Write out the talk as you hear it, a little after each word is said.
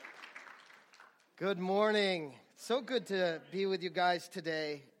Good morning. So good to be with you guys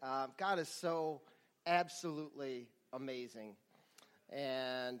today. God is so absolutely amazing.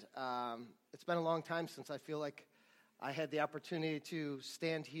 And it's been a long time since I feel like I had the opportunity to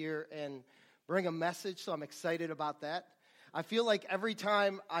stand here and bring a message, so I'm excited about that. I feel like every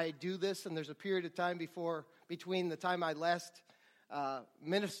time I do this, and there's a period of time between the time I last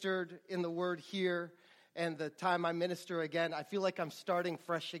ministered in the Word here and the time I minister again, I feel like I'm starting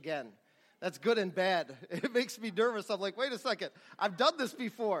fresh again. That's good and bad. It makes me nervous. I'm like, wait a second, I've done this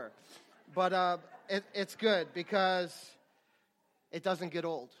before. But it's good because it doesn't get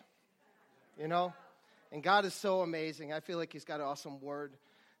old, you know? And God is so amazing. I feel like He's got an awesome word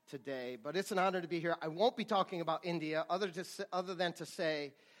today. But it's an honor to be here. I won't be talking about India other than to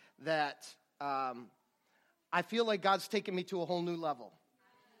say that I feel like God's taken me to a whole new level.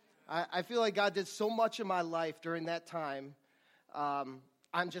 I feel like God did so much in my life during that time.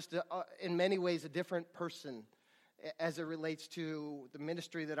 I'm just, in many ways, a different person as it relates to the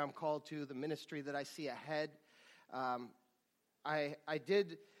ministry that I'm called to, the ministry that I see ahead. I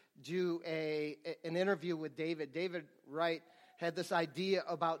did do an interview with David. David Wright had this idea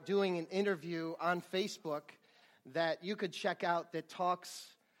about doing an interview on Facebook that you could check out that talks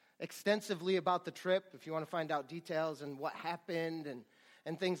extensively about the trip if you want to find out details and what happened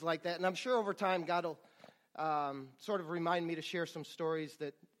and things like that. And I'm sure over time God will sort of remind me to share some stories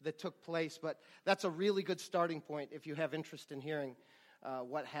that took place, but that's a really good starting point if you have interest in hearing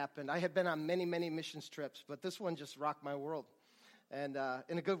what happened. I have been on many, many missions trips, but this one just rocked my world, and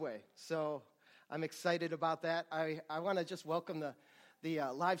in a good way. So I'm excited about that. I want to just welcome the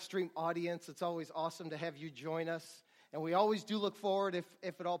live stream audience. It's always awesome to have you join us, and we always do look forward,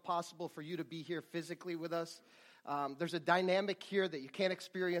 if at all possible, for you to be here physically with us. There's a dynamic here that you can't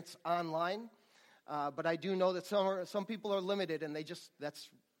experience online. But I do know that some people are limited, and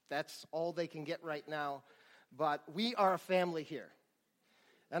that's all they can get right now. But we are a family here.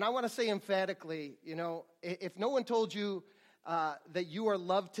 And I want to say emphatically, you know, if no one told you that you are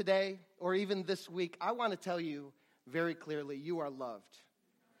loved today, or even this week, I want to tell you very clearly, you are loved.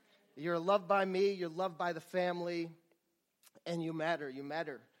 You're loved by me, you're loved by the family, and you matter. You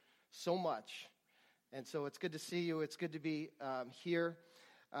matter so much. And so it's good to see you. It's good to be here.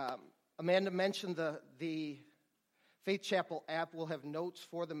 Amanda mentioned the Faith Chapel app will have notes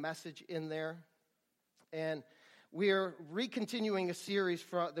for the message in there. And we're recontinuing a series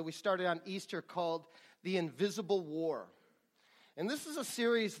that we started on Easter called The Invisible War. And this is a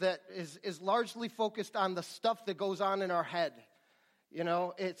series that is largely focused on the stuff that goes on in our head. You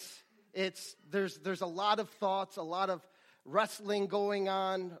know, there's a lot of thoughts, a lot of wrestling going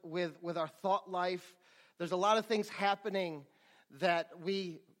on with our thought life. There's a lot of things happening that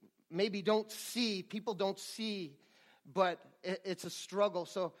we maybe people don't see, but it's a struggle.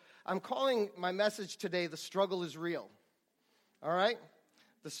 So I'm calling my message today, The Struggle is Real. All right?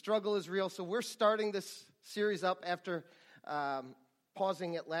 The struggle is real. So we're starting this series up after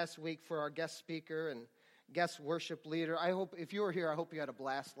pausing it last week for our guest speaker and guest worship leader. I hope, if you were here, I hope you had a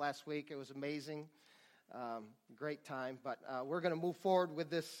blast last week. It was amazing. Great time. But we're going to move forward with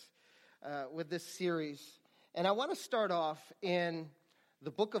this series. And I want to start off in the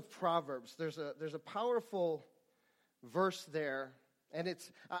book of Proverbs. There's a powerful verse there, and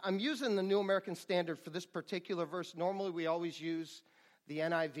I'm using the New American Standard for this particular verse. Normally, we always use the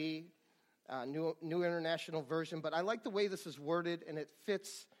NIV, New International Version, but I like the way this is worded, and it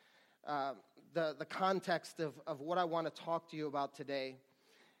fits the context of what I want to talk to you about today.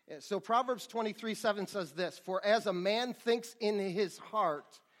 So Proverbs 23:7 says this: "For as a man thinks in his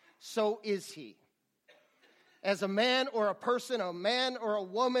heart, so is he." As a man or a person, a man or a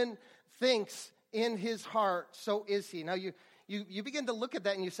woman thinks in his heart, so is he. Now you begin to look at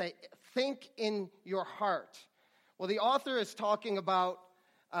that and you say, think in your heart. Well, the author is talking about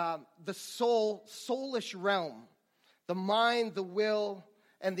the soulish realm, the mind, the will,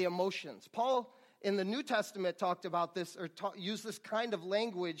 and the emotions. Paul in the New Testament talked about this, or used this kind of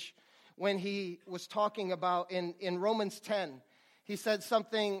language when he was talking about in Romans 10. He said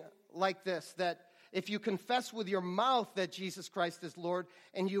something like this, that if you confess with your mouth that Jesus Christ is Lord,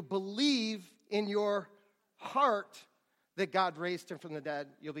 and you believe in your heart that God raised him from the dead,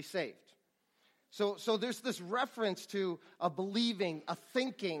 you'll be saved. So there's this reference to a believing, a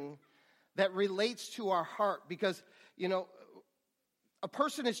thinking that relates to our heart. Because, you know, a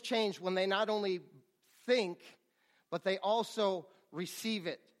person is changed when they not only think, but they also receive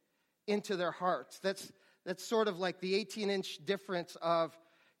it into their hearts. That's sort of like the 18-inch difference of,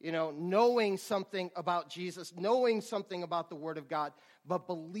 knowing something about Jesus, knowing something about the Word of God, but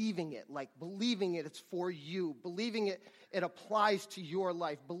believing it, it's for you, believing it applies to your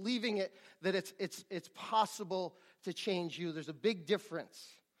life, believing it that it's possible to change you. There's a big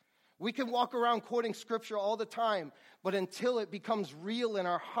difference. We can walk around quoting Scripture all the time, but until it becomes real in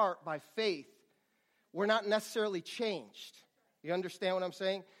our heart by faith, we're not necessarily changed. You understand what I'm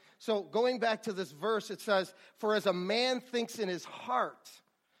saying? So going back to this verse, it says, "For as a man thinks in his heart,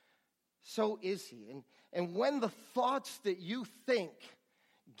 so is he." And when the thoughts that you think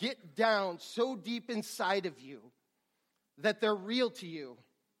get down so deep inside of you that they're real to you,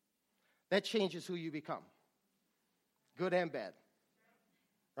 that changes who you become. Good and bad.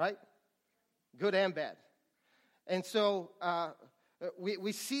 Right? Good and bad. And so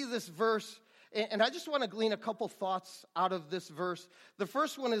we see this verse, and I just want to glean a couple thoughts out of this verse. The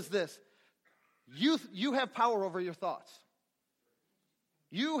first one is this: you have power over your thoughts.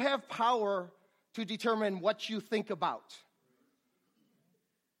 You have power to determine what you think about.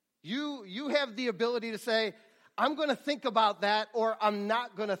 You have the ability to say, I'm going to think about that, or I'm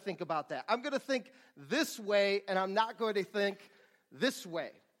not going to think about that. I'm going to think this way, and I'm not going to think this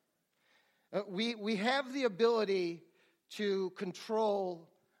way. We have the ability to control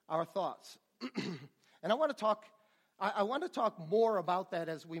our thoughts. And I want to talk more about that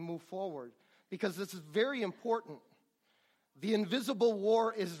as we move forward, because this is very important. The invisible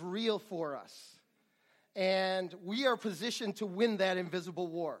war is real for us, and we are positioned to win that invisible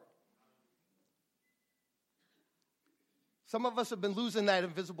war. Some of us have been losing that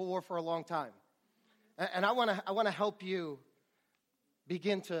invisible war for a long time. And I want to help you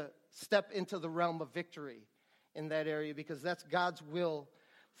begin to step into the realm of victory in that area, because that's God's will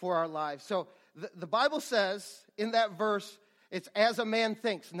for our lives. So the Bible says in that verse, it's as a man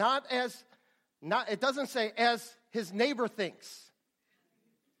thinks, it doesn't say as his neighbor thinks.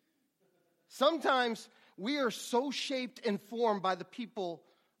 Sometimes we are so shaped and formed by the people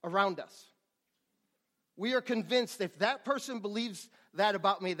around us. We are convinced if that person believes that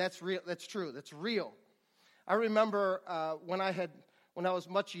about me, that's real. That's true. That's real. I remember when I was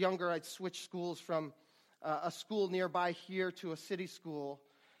much younger, I'd switch schools from a school nearby here to a city school,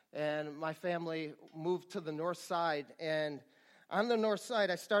 and my family moved to the north side. And on the north side,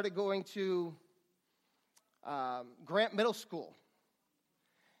 I started going to Grant Middle School.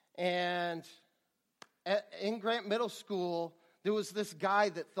 And in Grant Middle School, there was this guy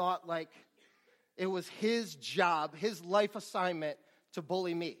that thought like it was his job, his life assignment to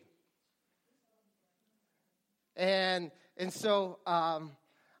bully me. And so I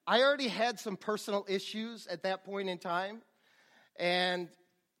already had some personal issues at that point in time. And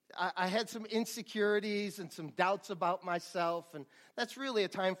I had some insecurities and some doubts about myself. And that's really a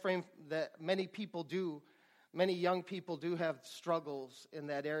time frame that many young people do have struggles in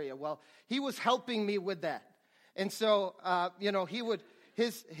that area. Well, he was helping me with that. And so,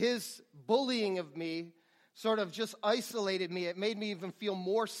 his bullying of me sort of just isolated me. It made me even feel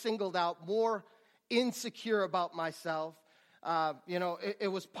more singled out, more insecure about myself.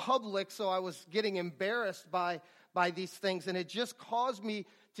 It was public, so I was getting embarrassed by these things. And it just caused me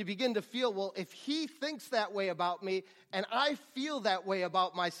to begin to feel, well, if he thinks that way about me and I feel that way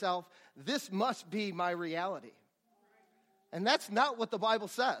about myself, this must be my reality. And that's not what the Bible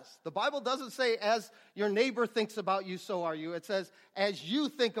says. The Bible doesn't say, as your neighbor thinks about you, so are you. It says, as you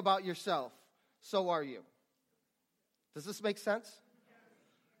think about yourself, so are you. Does this make sense?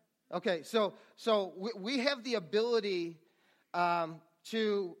 Okay, so we have the ability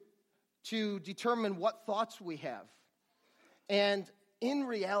to determine what thoughts we have. And in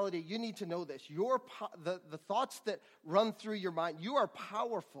reality, you need to know this. The thoughts that run through your mind, you are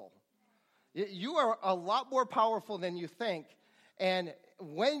powerful. You are a lot more powerful than you think. And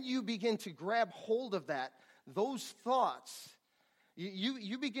when you begin to grab hold of that, those thoughts,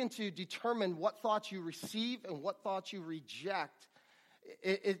 you begin to determine what thoughts you receive and what thoughts you reject.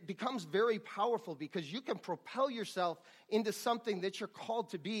 It becomes very powerful because you can propel yourself into something that you're called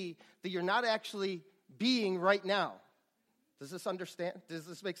to be that you're not actually being right now. Does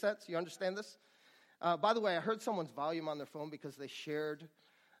this make sense? You understand this? By the way, I heard someone's volume on their phone because they shared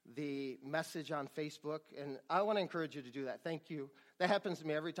the message on Facebook, and I want to encourage you to do that. Thank you. That happens to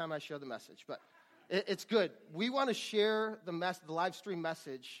me every time I share the message, but it's good. We want to share the live stream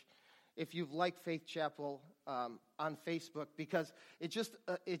message if you've liked Faith Chapel on Facebook, because it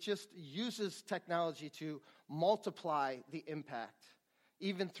just uses technology to multiply the impact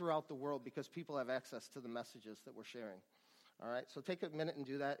even throughout the world, because people have access to the messages that we're sharing. All right, so take a minute and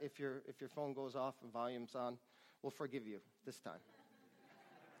do that. If your phone goes off and volume's on, we'll forgive you this time.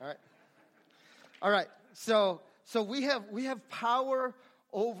 All right. So we have power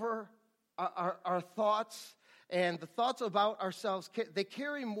over our thoughts, and the thoughts about ourselves, they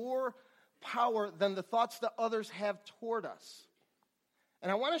carry more power than the thoughts that others have toward us.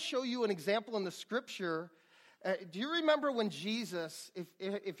 And I want to show you an example in the Scripture. Do you remember when Jesus,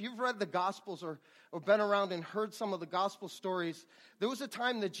 if you've read the Gospels or been around and heard some of the Gospel stories, there was a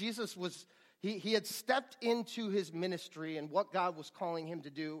time that Jesus he had stepped into his ministry and what God was calling him to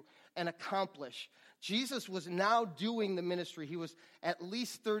do and accomplish. Jesus was now doing the ministry. He was at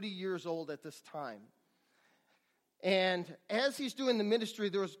least 30 years old at this time. And as he's doing the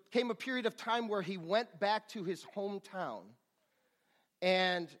ministry, came a period of time where he went back to his hometown.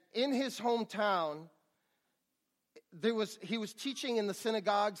 And in his hometown, he was teaching in the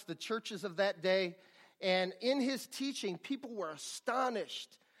synagogues, the churches of that day. And in his teaching, people were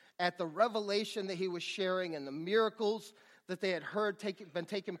astonished at the revelation that he was sharing and the miracles that they had heard been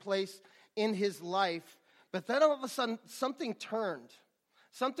taking place in his life. But then all of a sudden, something turned.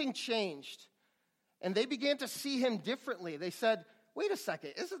 Something changed. And they began to see him differently. They said, wait a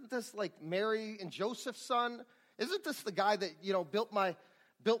second, isn't this like Mary and Joseph's son? Isn't this the guy that, built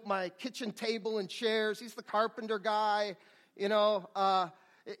my kitchen table and chairs? He's the carpenter guy. My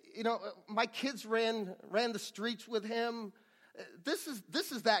kids ran the streets with him. This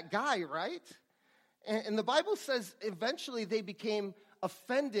is that guy, right? And the Bible says eventually they became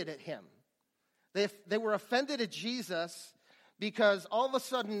offended at him. They were offended at Jesus because all of a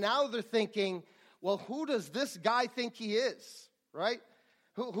sudden now they're thinking, well, who does this guy think he is, right?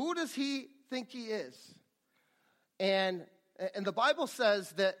 Who does he think he is? And the Bible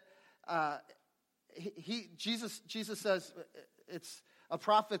says that Jesus says it's a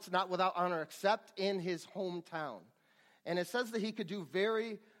prophet's not without honor except in his hometown. And it says that he could do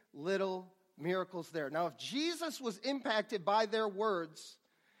very little miracles there. Now, if Jesus was impacted by their words,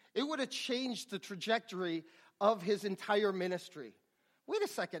 it would have changed the trajectory of his entire ministry. Wait a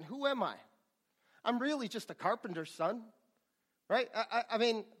second, who am I? I'm really just a carpenter's son, right? I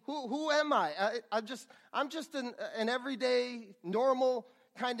mean, who am I? I'm just an everyday, normal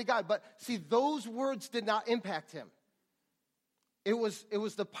kind of guy. But see, those words did not impact him. It was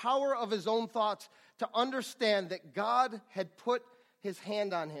the power of his own thoughts to understand that God had put his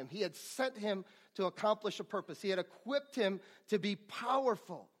hand on him. He had sent him to accomplish a purpose. He had equipped him to be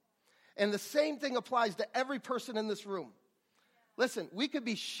powerful. And the same thing applies to every person in this room. Listen, we could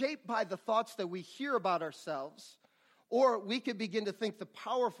be shaped by the thoughts that we hear about ourselves, or we could begin to think the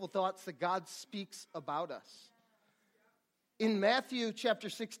powerful thoughts that God speaks about us. In Matthew chapter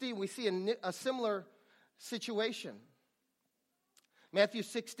 16, we see a similar situation. Matthew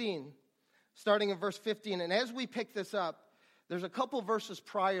 16, starting in verse 15. And as we pick this up, there's a couple verses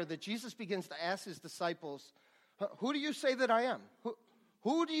prior that Jesus begins to ask his disciples, who do you say that I am?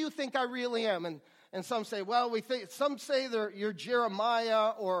 Who do you think I really am? And some say, well, some say you're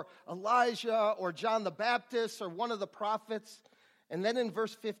Jeremiah or Elijah or John the Baptist or one of the prophets. And then in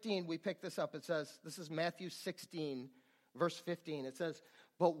verse 15, we pick this up. It says, this is Matthew 16, verse 15. It says,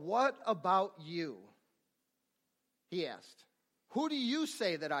 but what about you? He asked, who do you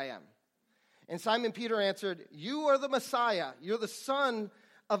say that I am? And Simon Peter answered, you are the Messiah. You're the Son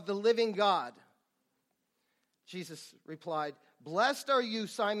of the living God. Jesus replied, blessed are you,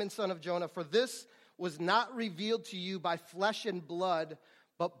 Simon, son of Jonah, for this was not revealed to you by flesh and blood,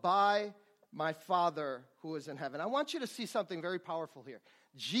 but by my Father who is in heaven. I want you to see something very powerful here.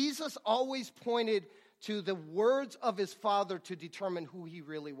 Jesus always pointed to the words of his Father to determine who he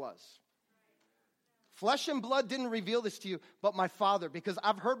really was. Flesh and blood didn't reveal this to you, but my Father, because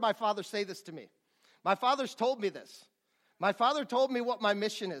I've heard my Father say this to me. My Father's told me this. My Father told me what my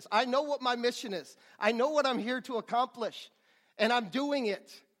mission is. I know what my mission is. I know what I'm here to accomplish, and I'm doing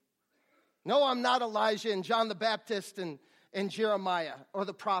it. No, I'm not Elijah and John the Baptist and Jeremiah or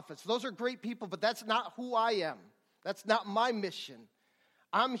the prophets. Those are great people, but that's not who I am. That's not my mission.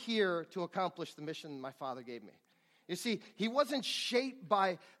 I'm here to accomplish the mission my Father gave me. You see, he wasn't shaped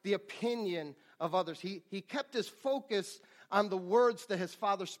by the opinion of others. He kept his focus on the words that his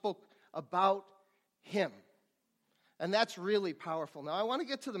Father spoke about him. And that's really powerful. Now, I want to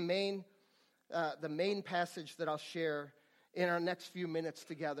get to the main passage that I'll share in our next few minutes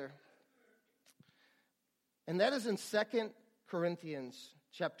together. And that is in 2 Corinthians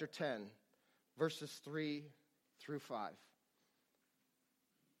chapter 10, verses 3 through 5.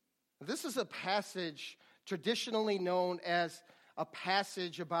 This is a passage traditionally known as a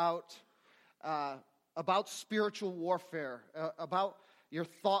passage about spiritual warfare, about your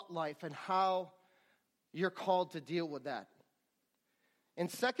thought life and how you're called to deal with that. In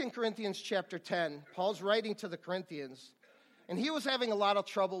 2 Corinthians chapter 10, Paul's writing to the Corinthians, And he was having a lot of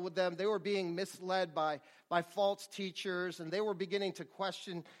trouble with them. They were being misled by false teachers, and they were beginning to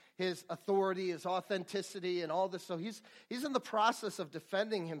question his authority, his authenticity, and all this. So he's in the process of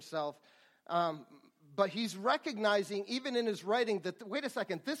defending himself. But he's recognizing, even in his writing, that, wait a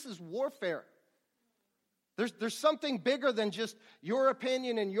second, this is warfare. There's something bigger than just your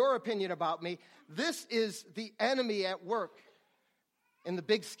opinion and your opinion about me. This is the enemy at work in the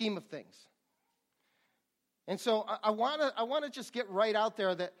big scheme of things. And so I want to just get right out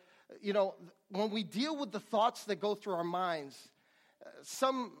there that, when we deal with the thoughts that go through our minds,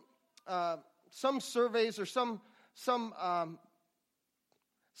 some surveys or some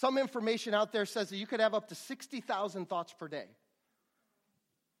information out there says that you could have up to 60,000 thoughts per day.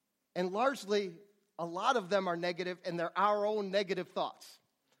 And largely, a lot of them are negative, and they're our own negative thoughts.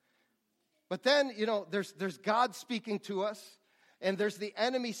 But then, there's God speaking to us, and there's the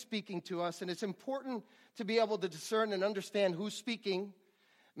enemy speaking to us, and it's important to be able to discern and understand who's speaking.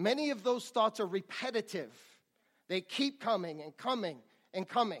 Many of those thoughts are repetitive. They keep coming and coming and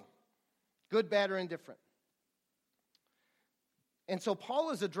coming, good, bad, or indifferent. And so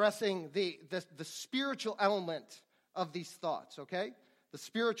Paul is addressing the spiritual element of these thoughts, okay? The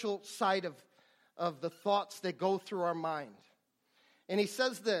spiritual side of the thoughts that go through our mind. And he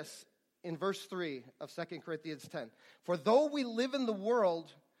says this in verse 3 of 2 Corinthians 10. For though we live in the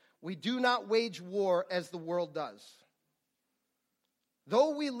world, we do not wage war as the world does.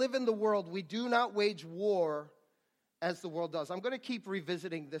 Though we live in the world, we do not wage war as the world does. I'm going to keep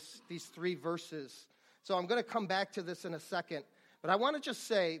revisiting these three verses. So I'm going to come back to this in a second. But I want to just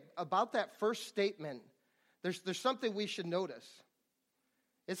say about that first statement, there's something we should notice.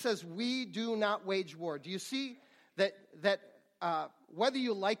 It says, we do not wage war. Do you see that whether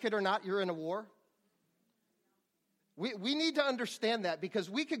you like it or not, you're in a war? We need to understand that, because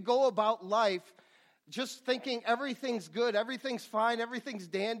we could go about life just thinking everything's good, everything's fine, everything's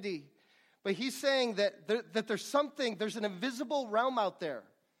dandy. But he's saying that there's an invisible realm out there.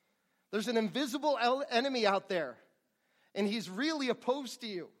 There's an invisible enemy out there. And he's really opposed to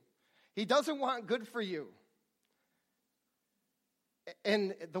you. He doesn't want good for you.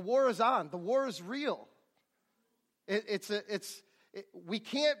 And the war is on. The war is real. We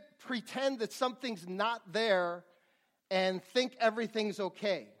can't pretend that something's not there and think everything's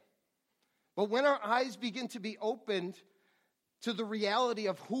okay. But when our eyes begin to be opened to the reality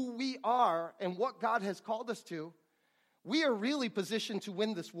of who we are and what God has called us to, we are really positioned to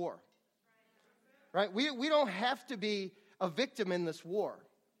win this war. Right? We don't have to be a victim in this war.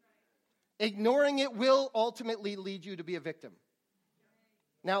 Ignoring it will ultimately lead you to be a victim.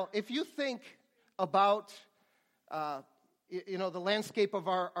 Now, if you think about, the landscape of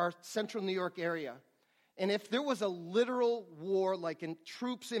our central New York area, and if there was a literal war, like in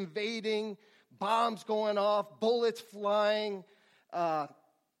troops invading, bombs going off, bullets flying,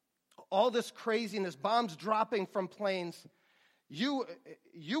 all this craziness, bombs dropping from planes, you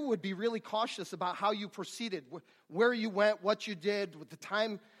would be really cautious about how you proceeded, where you went, what you did, with the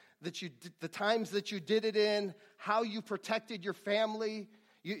times that you did it in, how you protected your family.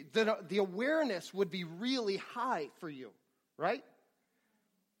 The awareness would be really high for you, right?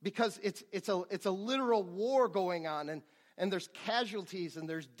 Because it's a literal war going on, and there's casualties and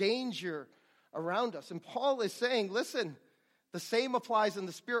there's danger around us. And Paul is saying, listen, the same applies in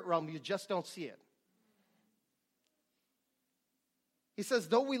the spirit realm. You just don't see it. He says,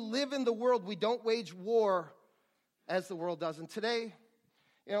 though we live in the world, we don't wage war as the world does. And today,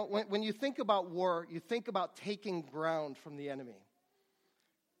 when you think about war, you think about taking ground from the enemy.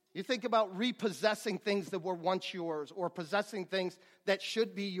 You think about repossessing things that were once yours, or possessing things that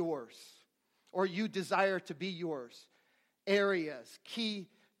should be yours, or you desire to be yours. Areas, key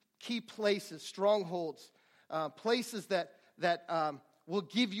places, strongholds, places that will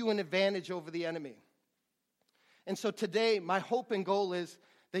give you an advantage over the enemy. And so today, my hope and goal is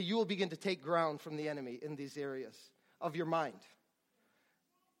that you will begin to take ground from the enemy in these areas of your mind.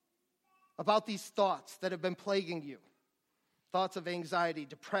 About these thoughts that have been plaguing you. Thoughts of anxiety,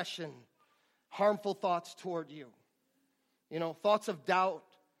 depression, harmful thoughts toward you. Thoughts of doubt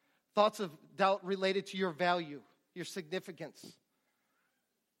related to your value, your significance.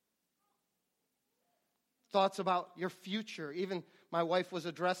 Thoughts about your future. Even my wife was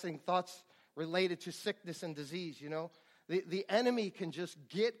addressing thoughts related to sickness and disease, The enemy can just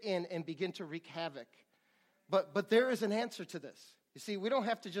get in and begin to wreak havoc. But there is an answer to this. You see, we don't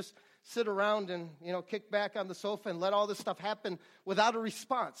have to just sit around and, kick back on the sofa and let all this stuff happen without a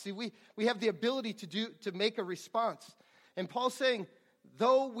response. See, we have the ability to make a response. And Paul's saying,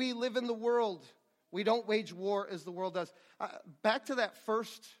 though we live in the world, we don't wage war as the world does. Back to that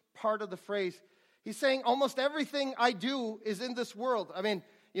first part of the phrase, He's saying almost everything I do is in this world. I mean,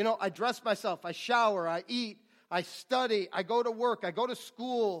 I dress myself, I shower, I eat, I study, I go to work, I go to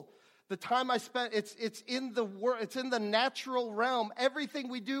school. The time I spend, it's in the world, it's in the natural realm. Everything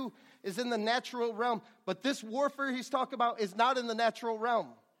we do is in the natural realm. But this warfare he's talking about is not in the natural realm.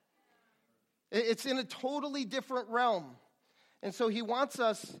 It's in a totally different realm. And so he wants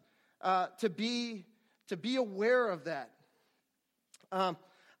us to be aware of that.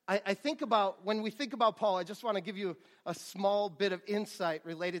 I think about, when we think about Paul, I just want to give you a small bit of insight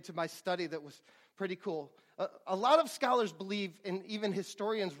related to my study that was pretty cool. A lot of scholars believe, and even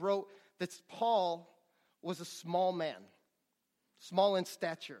historians wrote, that Paul was a small man, small in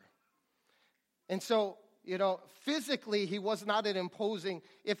stature. And so, physically he was not an imposing,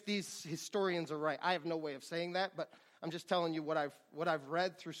 if these historians are right. I have no way of saying that, but I'm just telling you what I've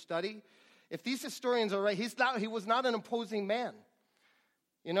read through study. If these historians are right, he was not an imposing man.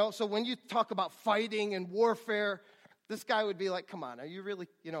 So when you talk about fighting and warfare, this guy would be like, come on, are you really,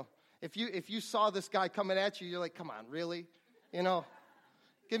 if you saw this guy coming at you, you're like, come on, really?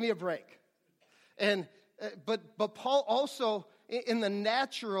 Give me a break. And but Paul also, in the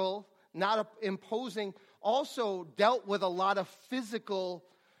natural, not imposing, also dealt with a lot of physical,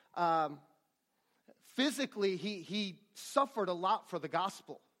 physically, he suffered a lot for the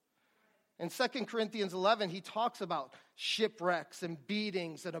gospel. In 2 Corinthians 11, he talks about shipwrecks and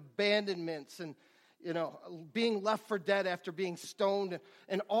beatings and abandonments and, being left for dead after being stoned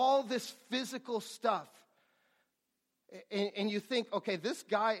and all this physical stuff. And you think, okay, this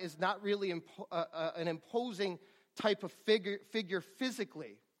guy is not really an imposing type of figure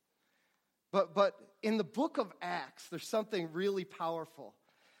physically. But in the book of Acts, there's something really powerful.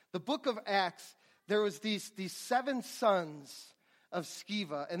 The book of Acts, there was these 7 sons of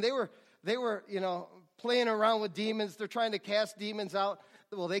Sceva, and they were playing around with demons. They're trying to cast demons out.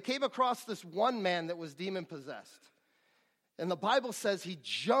 Well, they came across this one man that was demon-possessed. And the Bible says he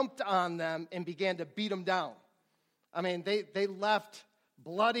jumped on them and began to beat them down. I mean, they left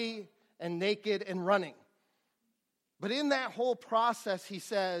bloody and naked and running. But in that whole process, he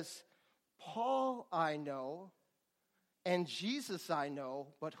says, Paul I know, and Jesus I know,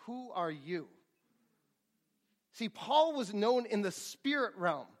 but who are you? See, Paul was known in the spirit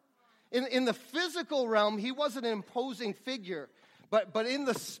realm. In the physical realm, he wasn't an imposing figure. But in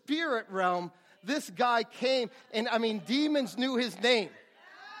the spirit realm, this guy came, and demons knew his name.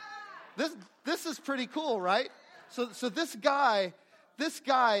 This is pretty cool, right? So this guy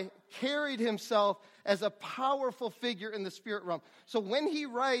carried himself as a powerful figure in the spirit realm. So when he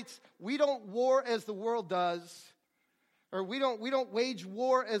writes, we don't war as the world does, or we don't wage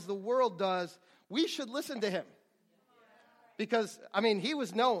war as the world does, we should listen to him. Because, he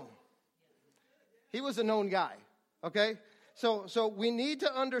was known. He was a known guy, okay? So we need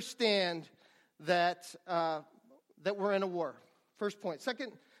to understand that we're in a war. First point.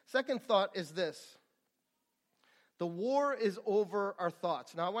 Second thought is this. The war is over our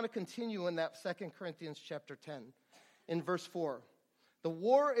thoughts. Now, I want to continue in that 2 Corinthians chapter 10, in verse 4. The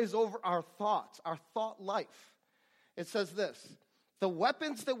war is over our thoughts, our thought life. It says this, the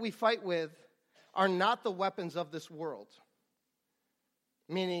weapons that we fight with are not the weapons of this world.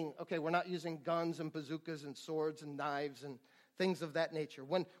 Meaning, okay, we're not using guns and bazookas and swords and knives and things of that nature.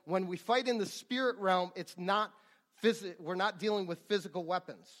 When we fight in the spirit realm, it's not we're not dealing with physical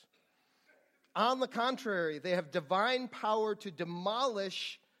weapons. On the contrary, they have divine power to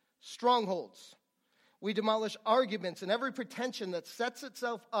demolish strongholds. We demolish arguments and every pretension that sets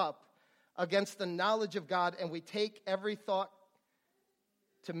itself up against the knowledge of God, and we take every thought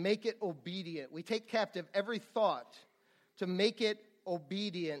to make it obedient. We take captive every thought to make it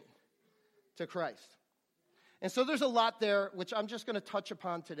obedient to Christ. And so there's a lot there, which I'm just going to touch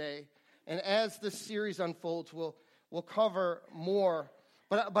upon today. And as this series unfolds, we'll cover more.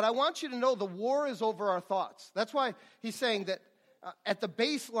 But I want you to know the war is over our thoughts. That's why he's saying that at the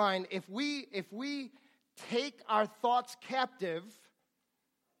baseline, if we take our thoughts captive,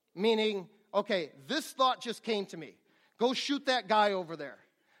 meaning, okay, this thought just came to me. Go shoot that guy over there.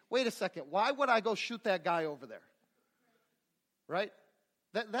 Wait a second. Why would I go shoot that guy over there? Right?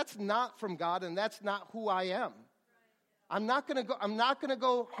 That's not from God, and that's not who I am. I'm not going to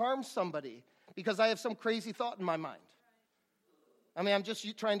go harm somebody because I have some crazy thought in my mind. I'm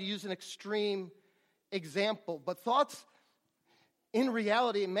just trying to use an extreme example. But thoughts, in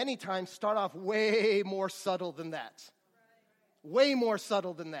reality, many times start off way more subtle than that. Way more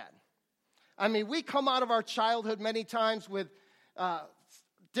subtle than that. We come out of our childhood many times with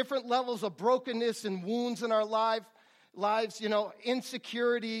different levels of brokenness and wounds in our lives,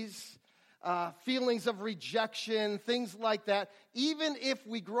 insecurities, feelings of rejection, things like that. Even if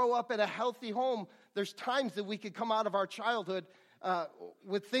we grow up in a healthy home, there's times that we could come out of our childhood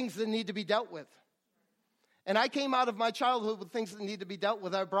with things that need to be dealt with. And I came out of my childhood with things that need to be dealt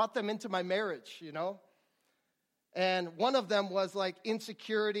with. I brought them into my marriage, you know. And one of them was like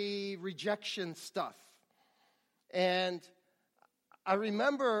insecurity, rejection stuff. And I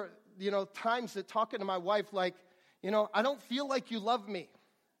remember, you know, times that talking to my wife like, you know, I don't feel like you love me.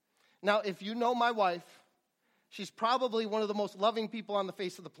 Now, if you know my wife, she's probably one of the most loving people on the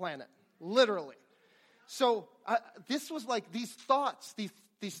face of the planet, literally. So this was like these thoughts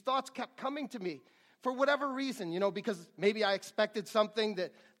kept coming to me for whatever reason, you know, because maybe I expected something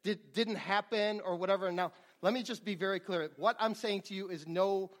that didn't happen or whatever. Now, let me just be very clear. What I'm saying to you is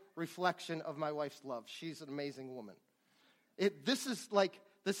no reflection of my wife's love. She's an amazing woman. This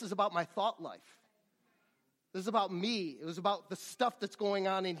is about my thought life. This is about me. It was about the stuff that's going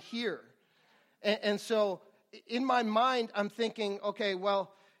on in here. And so in my mind, I'm thinking, okay,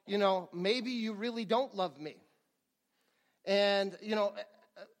 well, you know, maybe you really don't love me. And, you know,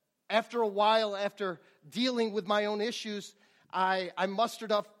 after a while, after dealing with my own issues, I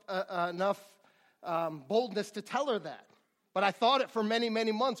mustered up enough boldness to tell her that. But I thought it for many,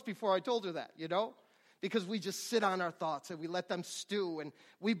 many months before I told her that, you know? Because we just sit on our thoughts and we let them stew and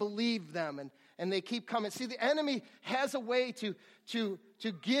we believe them and they keep coming. See, the enemy has a way to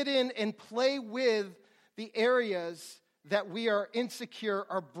get in and play with the areas that we are insecure,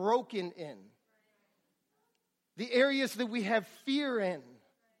 are broken in. The areas that we have fear in.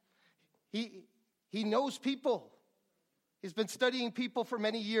 He knows people. He's been studying people for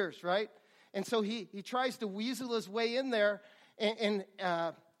many years, right? And so he tries to weasel his way in there and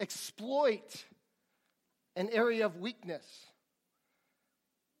exploit an area of weakness.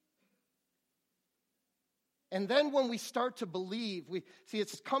 And then when we start to believe,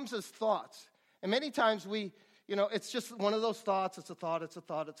 it comes as thoughts. And many times it's just one of those thoughts. It's a thought.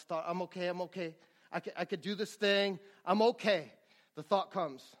 I'm okay. I could do this thing. I'm okay. The thought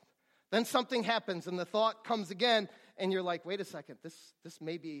comes. Then something happens and the thought comes again and you're like, wait a second, this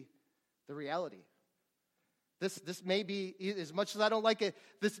may be the reality. This may be, as much as I don't like it,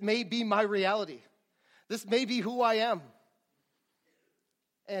 this may be my reality. This may be who I am.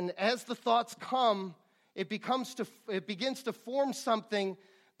 And as the thoughts come, it begins to form something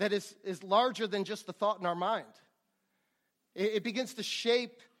that is larger than just the thought in our mind. It begins to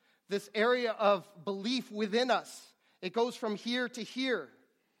shape this area of belief within us. It goes from here to here.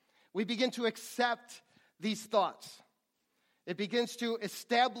 We begin to accept these thoughts. It begins to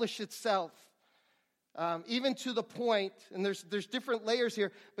establish itself, even to the point, and there's different layers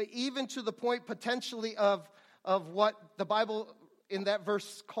here, but even to the point potentially of what the Bible in that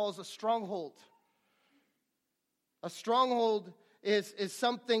verse calls a stronghold. A stronghold is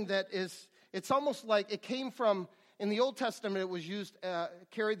something that it's almost like it came from, in the Old Testament it was used,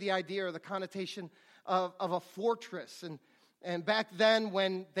 carried the idea or the connotation of a fortress. And back then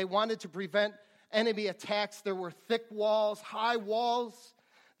when they wanted to prevent enemy attacks, there were thick walls, high walls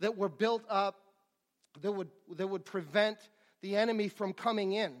that were built up that would prevent the enemy from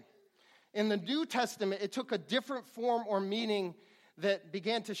coming in. In the New Testament, it took a different form or meaning that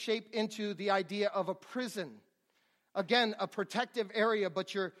began to shape into the idea of a prison. Again, a protective area,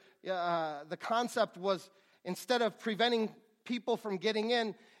 but the concept was instead of preventing people from getting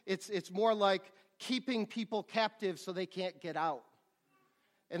in, it's more like keeping people captive so they can't get out.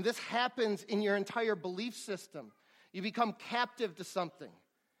 And this happens in your entire belief system. You become captive to something.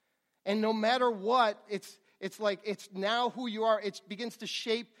 And no matter what, it's like it's now who you are. It begins to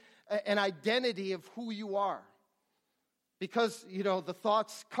shape an identity of who you are. Because, the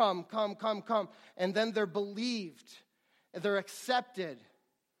thoughts come, and then they're believed, they're accepted,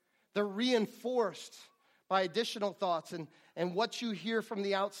 they're reinforced by additional thoughts. And what you hear from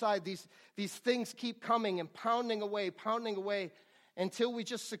the outside, these things keep coming and pounding away, until we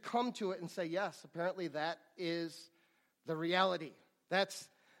just succumb to it and say, yes, apparently that is the reality. That's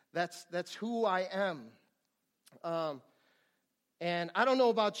who I am. And I don't know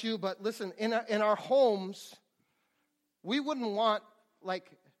about you, but listen, in our homes, we wouldn't want,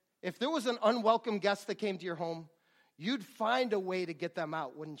 if there was an unwelcome guest that came to your home, you'd find a way to get them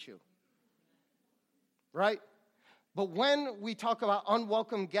out, wouldn't you? Right? But when we talk about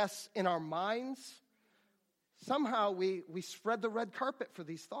unwelcome guests in our minds, somehow we spread the red carpet for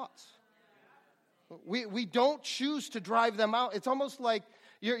these thoughts. We don't choose to drive them out. It's almost like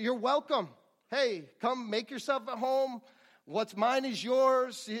you're welcome. Hey, come make yourself at home. What's mine is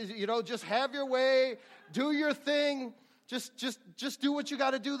yours. Just have your way. Do your thing. Just do what you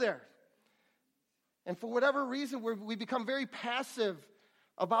got to do there. And for whatever reason, we become very passive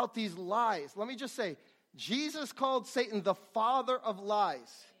about these lies. Let me just say, Jesus called Satan the father of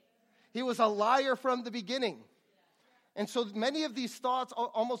lies. He was a liar from the beginning. And so many of these thoughts,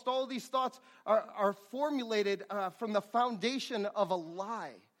 almost all of these thoughts, are formulated from the foundation of a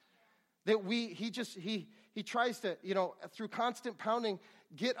lie. That he tries to, through constant pounding,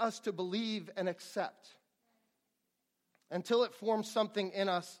 get us to believe and accept. Until it forms something in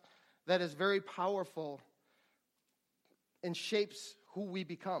us that is very powerful and shapes who we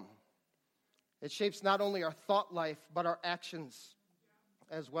become. It shapes not only our thought life, but our actions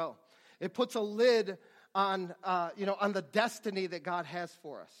as well. It puts a lid on the destiny that God has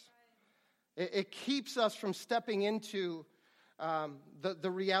for us. It keeps us from stepping into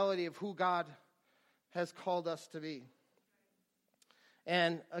the reality of who God has called us to be.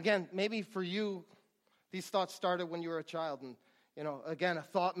 And again, maybe for you, these thoughts started when you were a child. And, again, a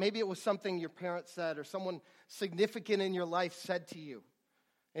thought, maybe it was something your parents said or someone significant in your life said to you.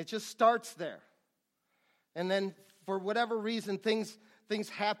 It just starts there. And then for whatever reason, things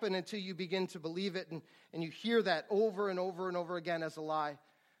happen until you begin to believe it. And you hear that over and over and over again as a lie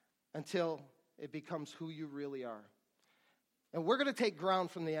until it becomes who you really are. And we're going to take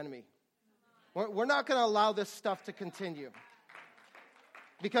ground from the enemy. We're not going to allow this stuff to continue.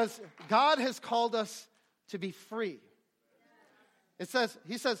 Because God has called us to be free. He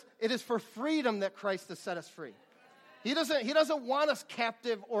says, it is for freedom that Christ has set us free. He doesn't want us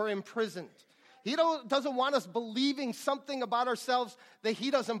captive or imprisoned. He doesn't want us believing something about ourselves that he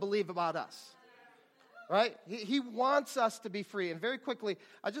doesn't believe about us. Right? He wants us to be free. And very quickly,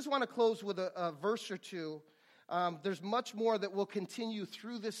 I just want to close with a verse or two. There's much more that will continue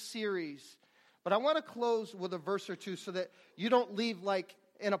through this series. But I want to close with a verse or two so that you don't leave like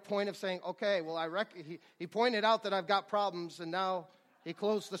in a point of saying, okay, well, he pointed out that I've got problems, and now he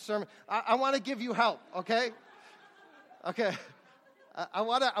closed the sermon. I want to give you help, okay? Okay. I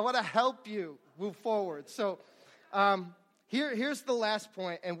want to help you move forward. So here's the last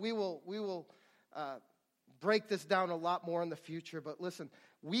point, and we will break this down a lot more in the future. But listen,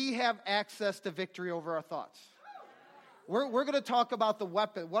 we have access to victory over our thoughts. We're going to talk about the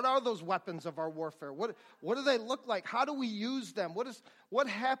weapon. What are those weapons of our warfare? What do they look like? How do we use them? What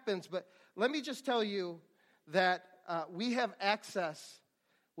happens? But let me just tell you that we have access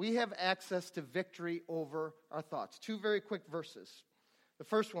to victory over our thoughts. Two very quick verses. The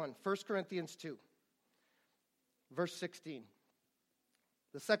first one, 1 Corinthians 2, verse 16.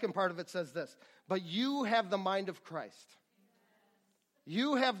 The second part of it says this, but you have the mind of Christ.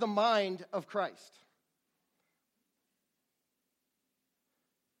 You have the mind of Christ.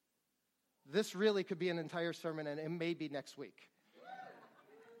 This really could be an entire sermon, and it may be next week.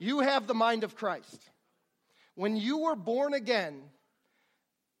 You have the mind of Christ. When you were born again,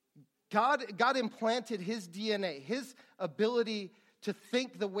 God implanted his DNA, his ability to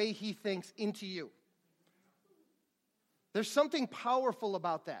think the way he thinks into you. There's something powerful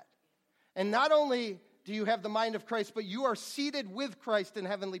about that. And not only do you have the mind of Christ, but you are seated with Christ in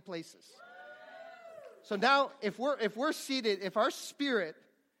heavenly places. So now, if we're seated, if our spirit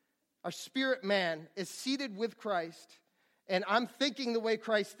man is seated with Christ, and I'm thinking the way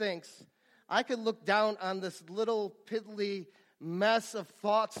Christ thinks, I could look down on this little piddly mess of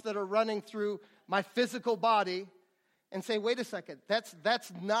thoughts that are running through my physical body and say, wait a second, that's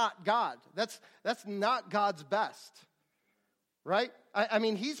not God. That's not God's best. Right? I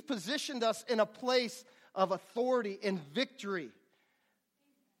mean, he's positioned us in a place of authority and victory.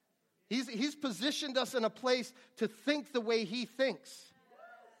 He's positioned us in a place to think the way he thinks.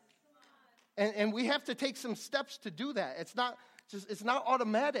 And we have to take some steps to do that. It's not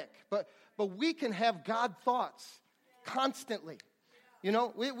automatic, but we can have God thoughts constantly.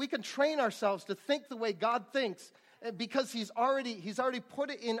 We can train ourselves to think the way God thinks because he's already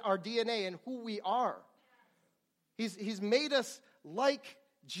put it in our DNA and who we are. He's made us like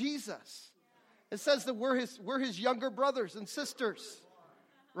Jesus. It says that we're his younger brothers and sisters,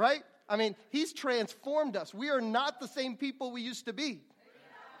 right? I mean, he's transformed us. We are not the same people we used to be.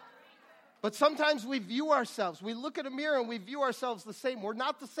 But sometimes we view ourselves. We look at a mirror and we view ourselves the same. We're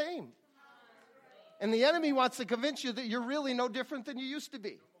not the same. And the enemy wants to convince you that you're really no different than you used to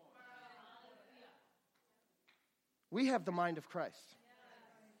be. We have the mind of Christ.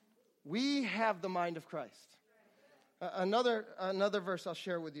 We have the mind of Christ. Another verse I'll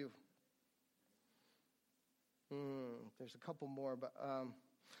share with you. There's a couple more, but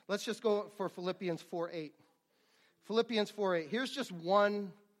let's just go for Philippians 4:8. Philippians 4:8. Here's just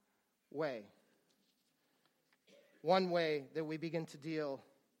one way that we begin to deal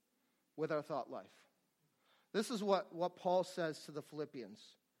with our thought life. This is what Paul says to the Philippians.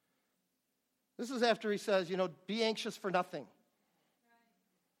 This is after he says, be anxious for nothing.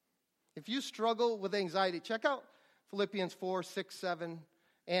 If you struggle with anxiety, check out Philippians 4, 6, 7,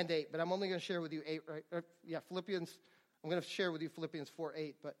 and 8. But I'm only going to share with you 8, right? I'm going to share with you Philippians 4,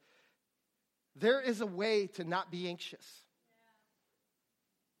 8. But there is a way to not be anxious.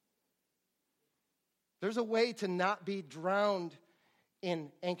 There's a way to not be drowned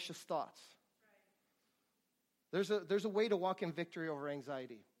in anxious thoughts. There's a way to walk in victory over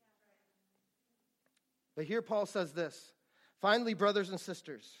anxiety. But here Paul says this, finally, brothers and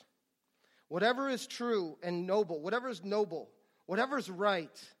sisters, whatever is true and noble, whatever is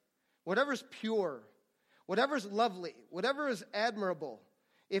right, whatever is pure, whatever is lovely, whatever is admirable,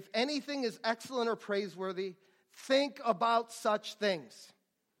 if anything is excellent or praiseworthy, think about such things.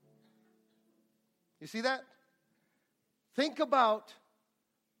 You see that? Think about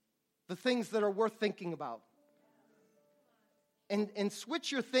the things that are worth thinking about. And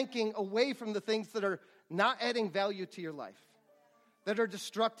switch your thinking away from the things that are not adding value to your life, that are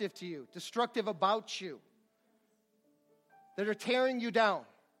destructive to you, destructive about you, that are tearing you down.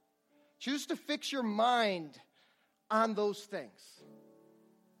 Choose to fix your mind on those things.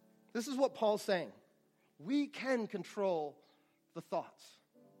 This is what Paul's saying. We can control the thoughts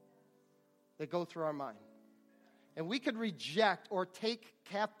that go through our mind. And we could reject or take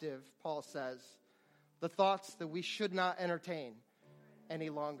captive, Paul says, the thoughts that we should not entertain any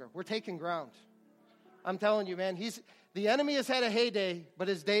longer. We're taking ground. I'm telling you, man, the enemy has had a heyday, but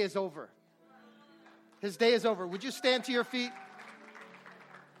his day is over. His day is over. Would you stand to your feet?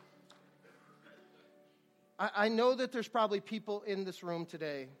 I know that there's probably people in this room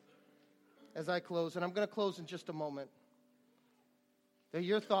today as I close, and I'm going to close in just a moment, that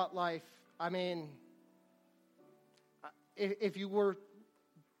your thought life, I mean, if you were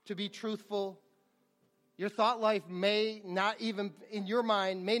to be truthful, your thought life may not even, in your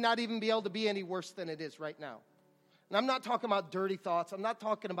mind, may not even be able to be any worse than it is right now. And I'm not talking about dirty thoughts. I'm not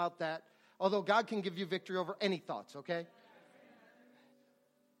talking about that, although God can give you victory over any thoughts, okay?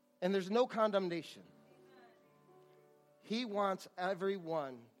 And there's no condemnation. He wants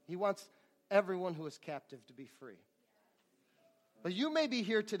everyone who is captive to be free. But you may be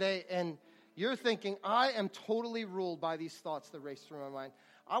here today and you're thinking, I am totally ruled by these thoughts that race through my mind.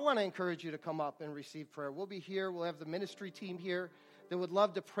 I want to encourage you to come up and receive prayer. We'll be here. We'll have the ministry team here that would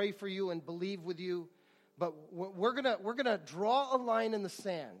love to pray for you and believe with you. But we're gonna draw a line in the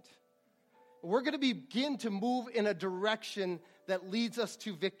sand. We're going to begin to move in a direction that leads us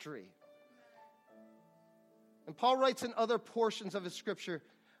to victory. And Paul writes in other portions of his scripture,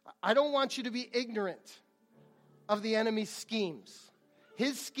 I don't want you to be ignorant of the enemy's schemes.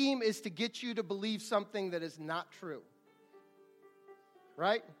 His scheme is to get you to believe something that is not true.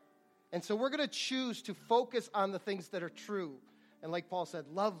 Right? And so we're going to choose to focus on the things that are true. And like Paul said,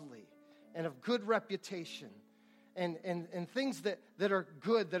 lovely and of good reputation. And things that are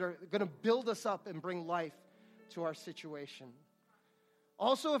good, that are going to build us up and bring life to our situation.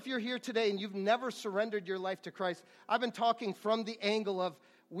 Also, if you're here today and you've never surrendered your life to Christ, I've been talking from the angle of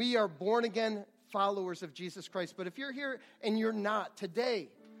we are born-again followers of Jesus Christ. But if you're here and you're not today,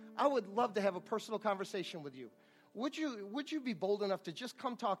 I would love to have a personal conversation with you. Would you be bold enough to just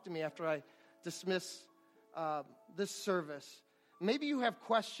come talk to me after I dismiss this service? Maybe you have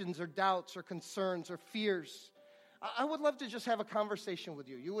questions or doubts or concerns or fears. I would love to just have a conversation with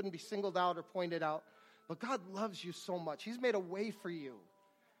you. You wouldn't be singled out or pointed out. But God loves you so much. He's made a way for you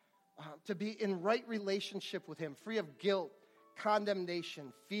to be in right relationship with Him, free of guilt,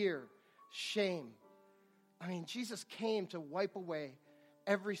 condemnation, fear, shame. I mean, Jesus came to wipe away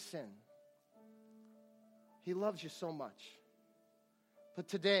every sin. He loves you so much. But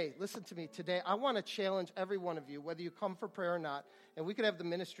today, listen to me, today I want to challenge every one of you, whether you come for prayer or not, and we could have the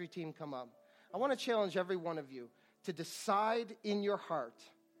ministry team come up. I want to challenge every one of you to decide in your heart,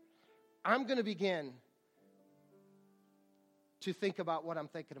 I'm going to begin to think about what I'm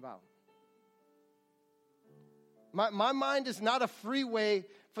thinking about. My mind is not a freeway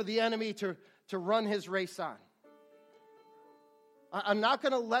for the enemy to run his race on. I'm not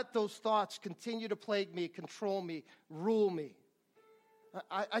going to let those thoughts continue to plague me, control me, rule me.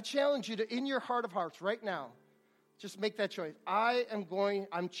 I challenge you to, in your heart of hearts right now, just make that choice.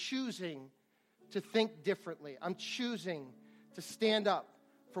 I'm choosing to think differently. I'm choosing to stand up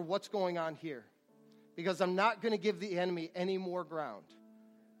for what's going on here. Because I'm not going to give the enemy any more ground.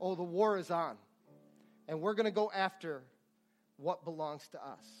 Oh, the war is on. And we're going to go after what belongs to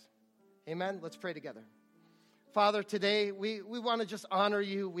us. Amen? Let's pray together. Father, today we want to just honor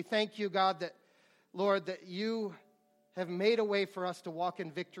you. We thank you, God, that, Lord, that you have made a way for us to walk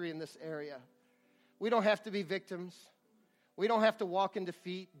in victory in this area. We don't have to be victims. We don't have to walk in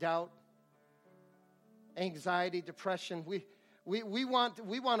defeat, doubt, anxiety, depression. We want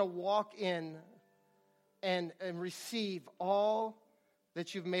to walk in and receive all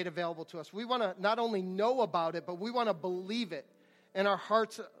that you've made available to us. We want to not only know about it, but we want to believe it in our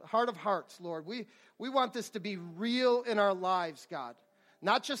heart of hearts, Lord. We want this to be real in our lives, God.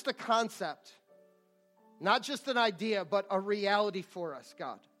 Not just a concept, not just an idea, but a reality for us,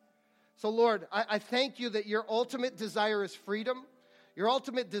 God. So, Lord, I thank you that your ultimate desire is freedom. Your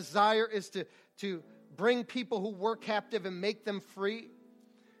ultimate desire is to bring people who were captive and make them free.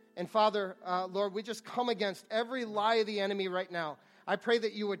 And Father, Lord, we just come against every lie of the enemy right now. I pray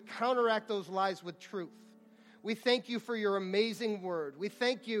that you would counteract those lies with truth. We thank you for your amazing word. We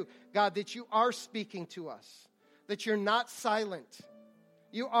thank you, God, that you are speaking to us, that you're not silent.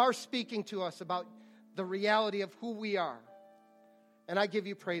 You are speaking to us about the reality of who we are. And I give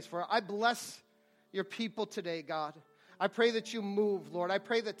you praise for it. I bless your people today, God. I pray that you move, Lord. I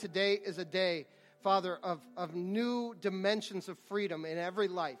pray that today is a day, Father, of new dimensions of freedom in every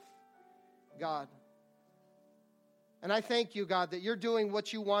life, God. And I thank you, God, that you're doing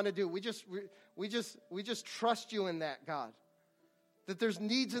what you want to do. We just trust you in that, God. That there's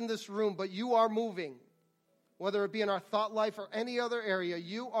needs in this room, but you are moving. Whether it be in our thought life or any other area,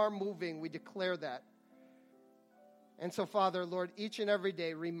 you are moving. We declare that. And so, Father, Lord, each and every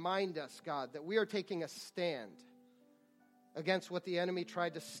day, remind us, God, that we are taking a stand against what the enemy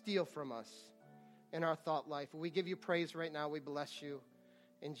tried to steal from us in our thought life. We give you praise right now. We bless you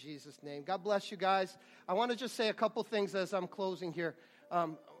in Jesus' name. God bless you guys. I want to just say a couple things as I'm closing here.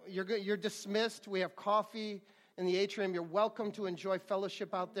 You're dismissed. We have coffee in the atrium. You're welcome to enjoy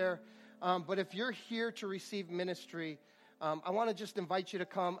fellowship out there. But if you're here to receive ministry, I want to just invite you to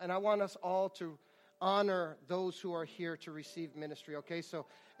come, and I want us all to honor those who are here to receive ministry, okay? So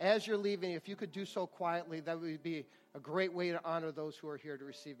as you're leaving, if you could do so quietly, that would be a great way to honor those who are here to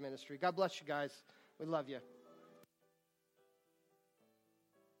receive ministry. God bless you guys. We love you.